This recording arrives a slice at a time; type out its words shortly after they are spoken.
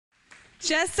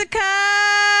Jessica!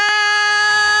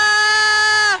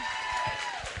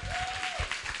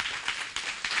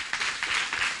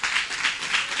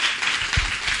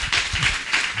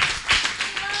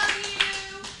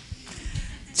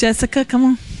 Jessica, come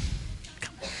on.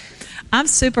 I'm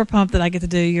super pumped that I get to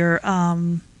do your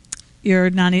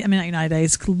 90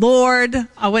 days. Lord,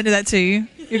 I went to that too.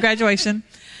 Your graduation.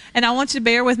 And I want you to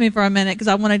bear with me for a minute because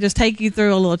I want to just take you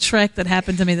through a little trek that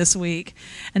happened to me this week.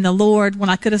 And the Lord, when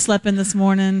I could have slept in this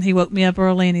morning, he woke me up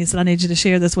early and he said, I need you to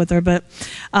share this with her. But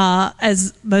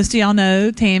as most of y'all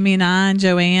know, Tammy and I and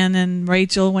Joanne and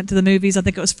Rachel went to the movies. I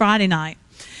think it was Friday night.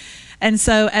 And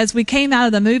so as we came out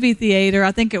of the movie theater,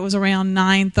 I think it was around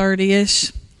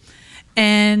 9:30-ish.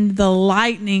 And the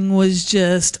lightning was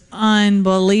just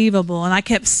unbelievable. And I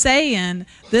kept saying,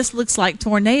 this looks like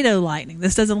tornado lightning.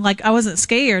 This doesn't look like, I wasn't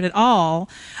scared at all,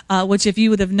 which if you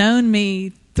would have known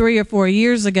me 3 or 4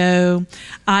 years ago,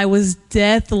 I was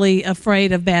deathly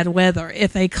afraid of bad weather.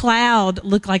 If a cloud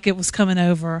looked like it was coming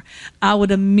over, I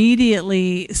would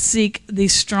immediately seek the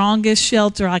strongest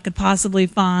shelter I could possibly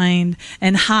find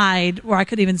and hide where I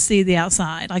could even see the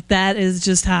outside. Like that is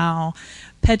just how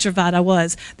petrified I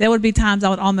was. There would be times I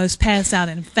would almost pass out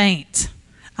and faint.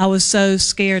 I was so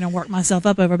scared and worked myself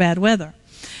up over bad weather.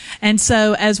 And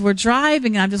so as we're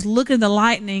driving and I'm just looking at the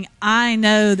lightning, I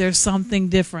know there's something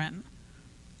different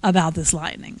about this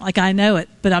lightning. Like I know it,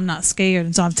 but I'm not scared.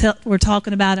 And so we're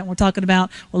talking about it. And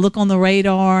we'll look on the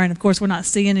radar. And of course, we're not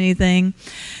seeing anything.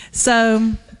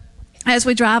 So as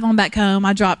we drive on back home,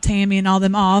 I drop Tammy and all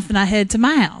them off and I head to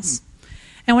my house.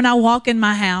 And when I walk in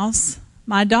my house,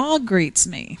 my dog greets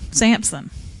me, Samson,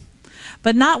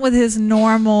 but not with his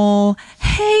normal,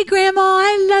 hey, Grandma,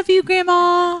 I love you,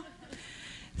 Grandma.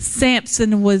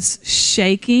 Samson was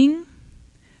shaking.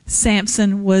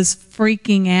 Samson was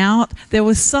freaking out. There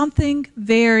was something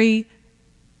very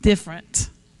different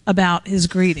about his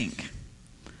greeting.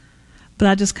 But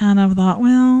I just kind of thought,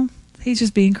 well, he's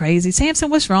just being crazy. Samson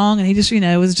was wrong, and he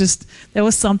just, there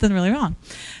was something really wrong.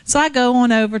 So I go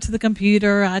on over to the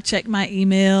computer, I check my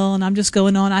email, and I'm just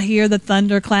going on. I hear the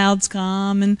thunder clouds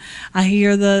come, and I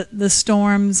hear the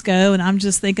storms go, and I'm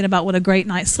just thinking about what a great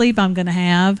night's sleep I'm going to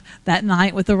have that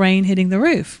night with the rain hitting the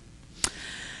roof.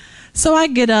 So I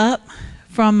get up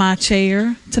from my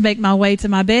chair to make my way to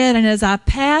my bed, and as I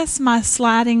pass my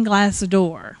sliding glass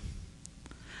door,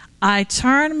 I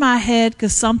turn my head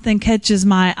because something catches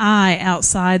my eye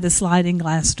outside the sliding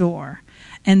glass door.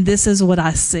 And this is what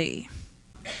I see.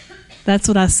 That's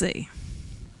what I see.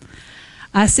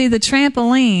 I see the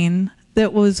trampoline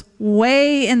that was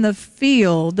way in the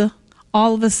field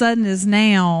all of a sudden is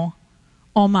now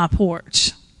on my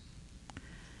porch.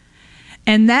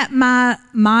 And that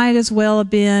might as well have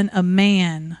been a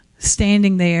man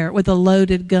standing there with a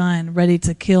loaded gun ready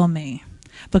to kill me.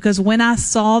 Because when I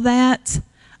saw that,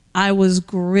 I was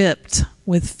gripped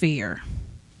with fear.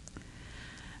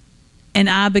 And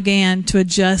I began to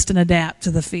adjust and adapt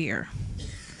to the fear.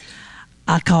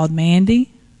 I called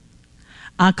Mandy.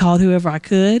 I called whoever I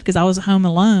could because I was at home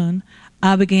alone.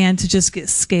 I began to just get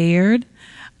scared.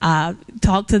 I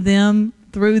talked to them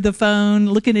through the phone,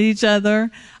 looking at each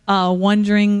other,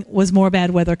 wondering, was more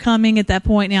bad weather coming at that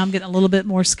point? Now I'm getting a little bit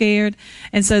more scared.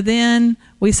 And so then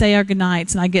we say our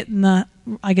goodnights, and I get in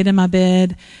my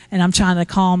bed, and I'm trying to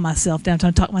calm myself down,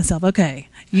 trying to talk to myself. Okay,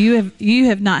 you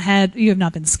have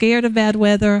not been scared of bad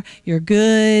weather. You're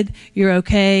good. You're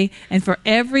okay. And for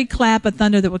every clap of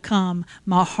thunder that would come,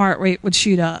 my heart rate would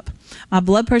shoot up. My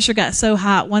blood pressure got so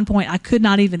high at one point I could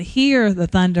not even hear the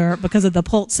thunder because of the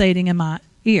pulsating in my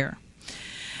ear.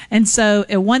 And so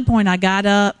at one point I got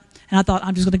up and I thought,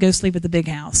 I'm just going to go sleep at the big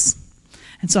house.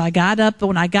 And so I got up, but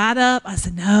when I got up, I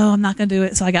said, no, I'm not going to do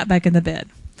it. So I got back in the bed.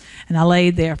 And I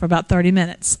laid there for about 30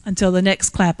 minutes until the next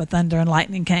clap of thunder and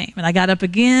lightning came. And I got up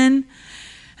again,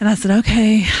 and I said,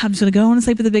 okay, I'm just going to go on and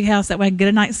sleep at the big house. That way I can get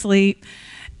a night's sleep.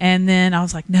 And then I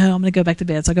was like, no, I'm going to go back to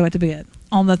bed. So I go back to bed.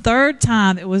 On the third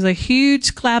time, it was a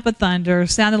huge clap of thunder.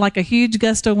 Sounded like a huge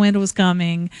gust of wind was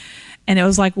coming. And it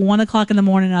was like 1 o'clock in the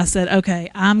morning. And I said,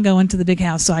 okay, I'm going to the big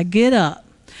house. So I get up.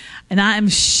 And I am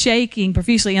shaking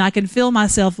profusely, and I can feel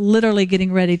myself literally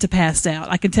getting ready to pass out.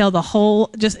 I can tell the whole,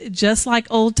 just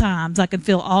like old times, I can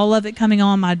feel all of it coming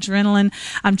on, my adrenaline.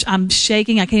 I'm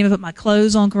shaking. I can't even put my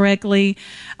clothes on correctly.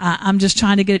 I'm just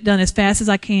trying to get it done as fast as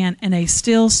I can. And a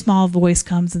still small voice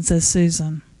comes and says,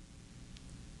 Susan,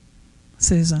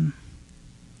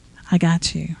 I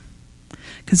got you.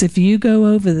 Because if you go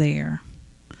over there,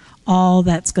 all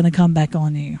that's going to come back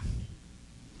on you.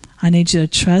 I need you to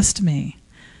trust me.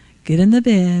 Get in the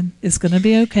bed. It's going to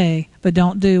be okay, but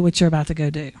don't do what you're about to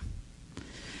go do.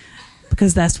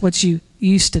 Because that's what you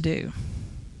used to do.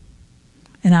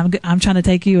 and I'm trying to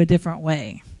take you a different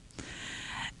way.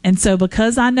 And so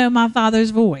because I know my Father's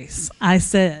voice, I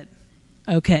said,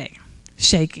 okay,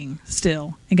 shaking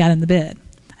still, and got in the bed,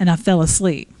 and I fell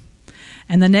asleep.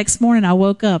 And the next morning I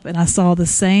woke up and I saw the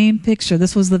same picture.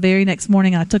 This was the very next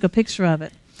morning, and I took a picture of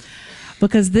it.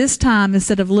 Because this time,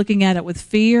 instead of looking at it with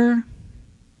fear,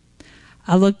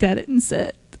 I looked at it and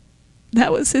said,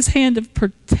 that was his hand of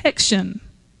protection.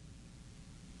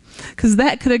 Because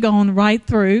that could have gone right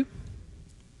through.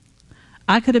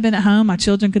 I could have been at home. My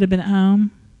children could have been at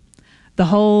home. The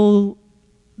whole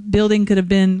building could have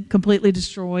been completely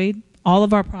destroyed. All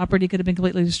of our property could have been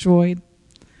completely destroyed.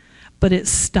 But it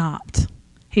stopped.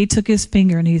 He took his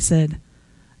finger and he said,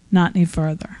 not any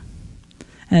further.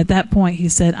 And at that point he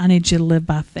said, I need you to live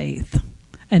by faith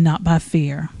and not by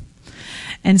fear.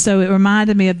 And so it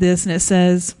reminded me of this, and it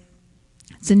says,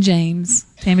 it's in James,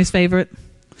 Tammy's favorite.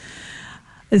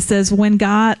 It says, when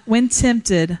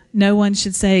tempted, no one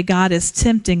should say, God is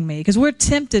tempting me. Because we're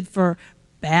tempted for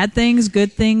bad things,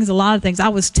 good things, a lot of things. I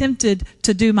was tempted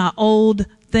to do my old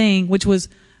thing, which was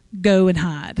go and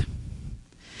hide.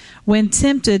 When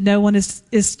tempted, no one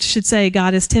should say,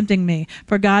 God is tempting me.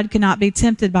 For God cannot be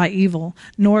tempted by evil,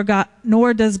 nor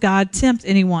does God tempt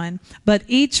anyone. But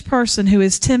each person who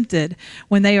is tempted,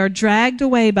 when they are dragged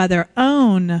away by their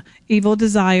own evil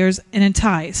desires and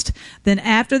enticed, then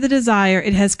after the desire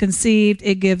it has conceived,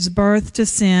 it gives birth to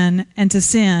sin, and to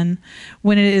sin,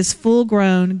 when it is full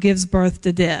grown, gives birth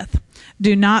to death.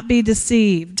 Do not be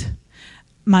deceived,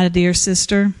 my dear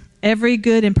sister. Every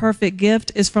good and perfect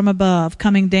gift is from above,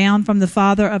 coming down from the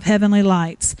Father of heavenly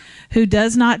lights, who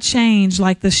does not change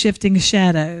like the shifting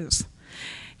shadows.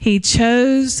 He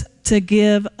chose to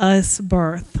give us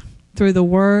birth through the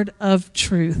word of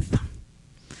truth,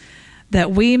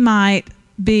 that we might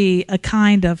be a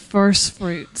kind of first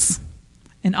fruits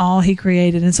in all he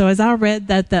created. And so as I read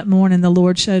that morning, the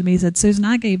Lord showed me, he said, Susan,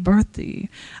 I gave birth to you.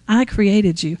 I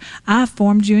created you. I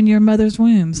formed you in your mother's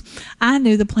wombs. I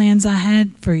knew the plans I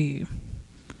had for you.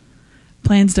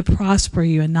 Plans to prosper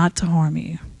you and not to harm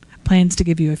you. Plans to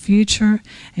give you a future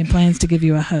and plans to give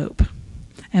you a hope.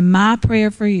 And my prayer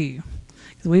for you,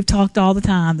 because we've talked all the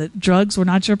time that drugs were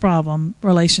not your problem,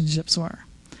 relationships were.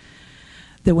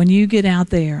 That when you get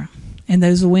out there and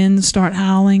those winds start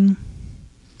howling,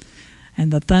 and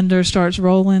the thunder starts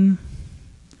rolling,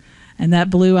 and that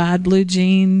blue-eyed blue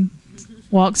Jean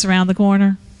walks around the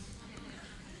corner.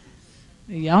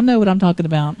 Y'all know what I'm talking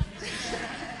about.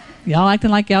 Y'all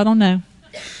acting like y'all don't know.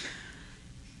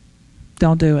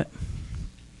 Don't do it.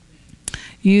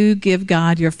 You give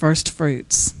God your first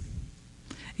fruits.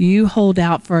 You hold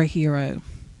out for a hero.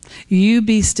 You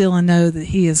be still and know that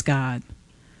he is God.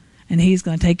 And he's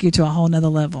going to take you to a whole nother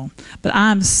level. But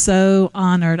I'm so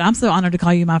honored. I'm so honored to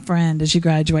call you my friend as you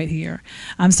graduate here.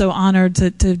 I'm so honored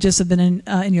to just have been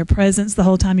in your presence the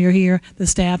whole time you're here. The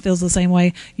staff feels the same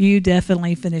way. You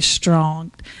definitely finished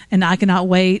strong. And I cannot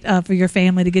wait for your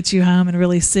family to get you home and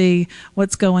really see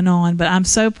what's going on. But I'm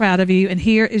so proud of you. And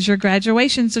here is your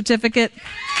graduation certificate.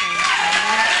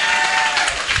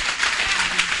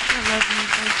 I love you.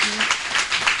 Thank you.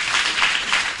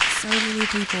 So many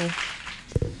people.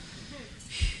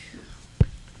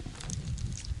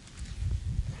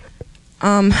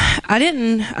 I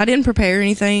didn't prepare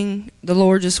anything. The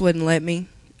Lord just wouldn't let me.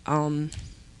 So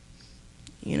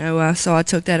I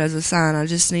took that as a sign. I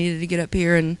just needed to get up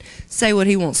here and say what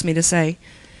he wants me to say.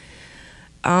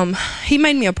 He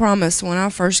made me a promise when I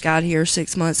first got here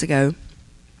 6 months ago.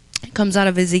 It comes out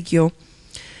of Ezekiel.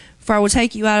 For I will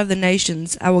take you out of the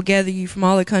nations. I will gather you from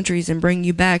all the countries and bring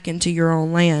you back into your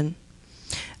own land.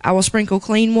 I will sprinkle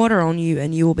clean water on you,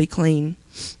 and you will be clean.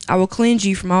 I will cleanse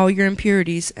you from all your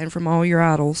impurities and from all your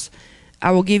idols.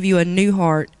 I will give you a new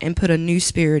heart and put a new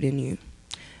spirit in you.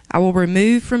 I will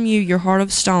remove from you your heart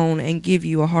of stone and give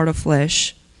you a heart of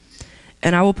flesh.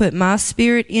 And I will put my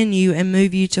spirit in you and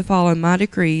move you to follow my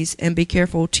decrees and be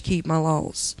careful to keep my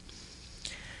laws.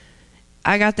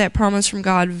 I got that promise from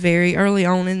God very early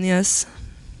on in this,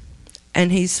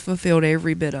 and he's fulfilled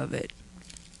every bit of it.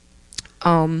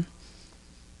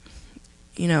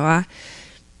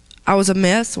 I was a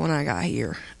mess when I got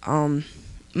here.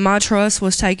 My trust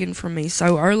was taken from me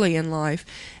so early in life,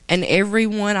 and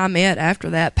everyone I met after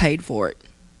that paid for it.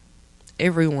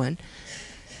 Everyone.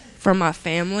 From my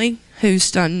family,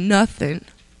 who's done nothing.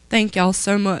 Thank y'all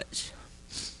so much.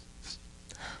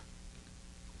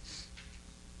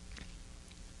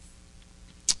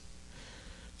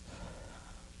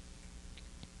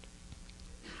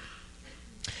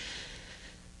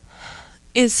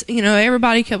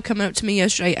 Everybody kept coming up to me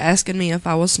yesterday asking me if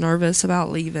I was nervous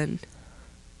about leaving.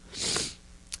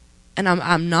 And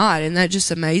I'm not, and that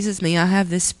just amazes me. I have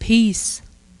this peace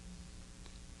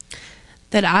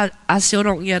that I still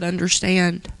don't yet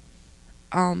understand.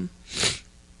 But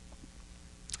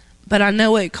I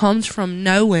know it comes from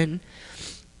knowing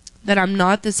that I'm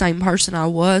not the same person I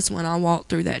was when I walked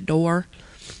through that door.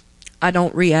 I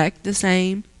don't react the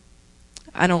same.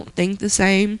 I don't think the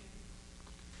same.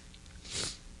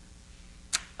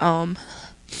 I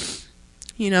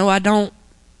don't.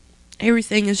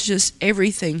 Everything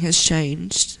has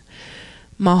changed.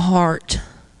 My heart.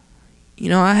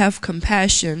 I have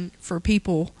compassion for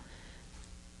people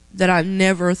that I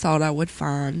never thought I would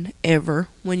find, ever.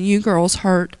 When you girls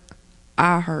hurt,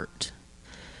 I hurt.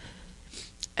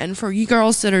 And for you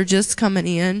girls that are just coming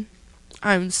in,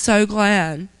 I'm so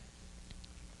glad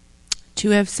to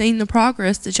have seen the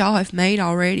progress that y'all have made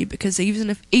already, because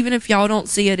even if y'all don't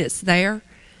see it, it's there.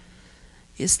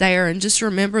 It's there. And just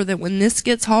remember that when this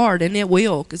gets hard, and it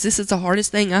will, because this is the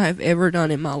hardest thing I have ever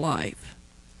done in my life.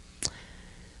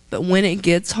 But when it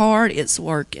gets hard, it's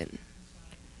working.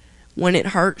 When it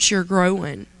hurts, you're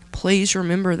growing. Please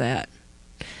remember that.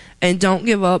 And don't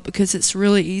give up, because it's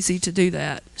really easy to do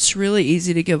that. It's really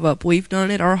easy to give up. We've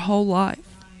done it our whole life.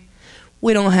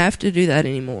 We don't have to do that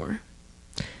anymore.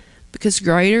 Because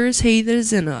greater is He that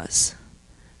is in us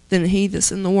than he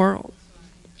that's in the world.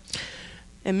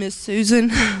 And Miss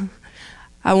Susan,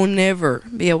 I will never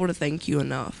be able to thank you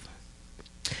enough.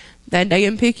 That day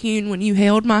in Picayune, when you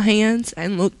held my hands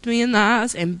and looked me in the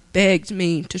eyes and begged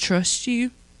me to trust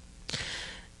you,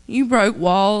 you broke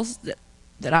walls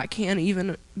that I can't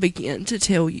even begin to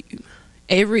tell you.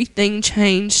 Everything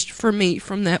changed for me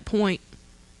from that point.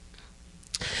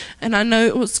 And I know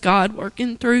it was God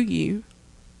working through you.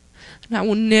 And I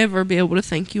will never be able to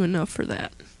thank you enough for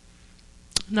that.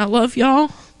 And I love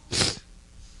y'all.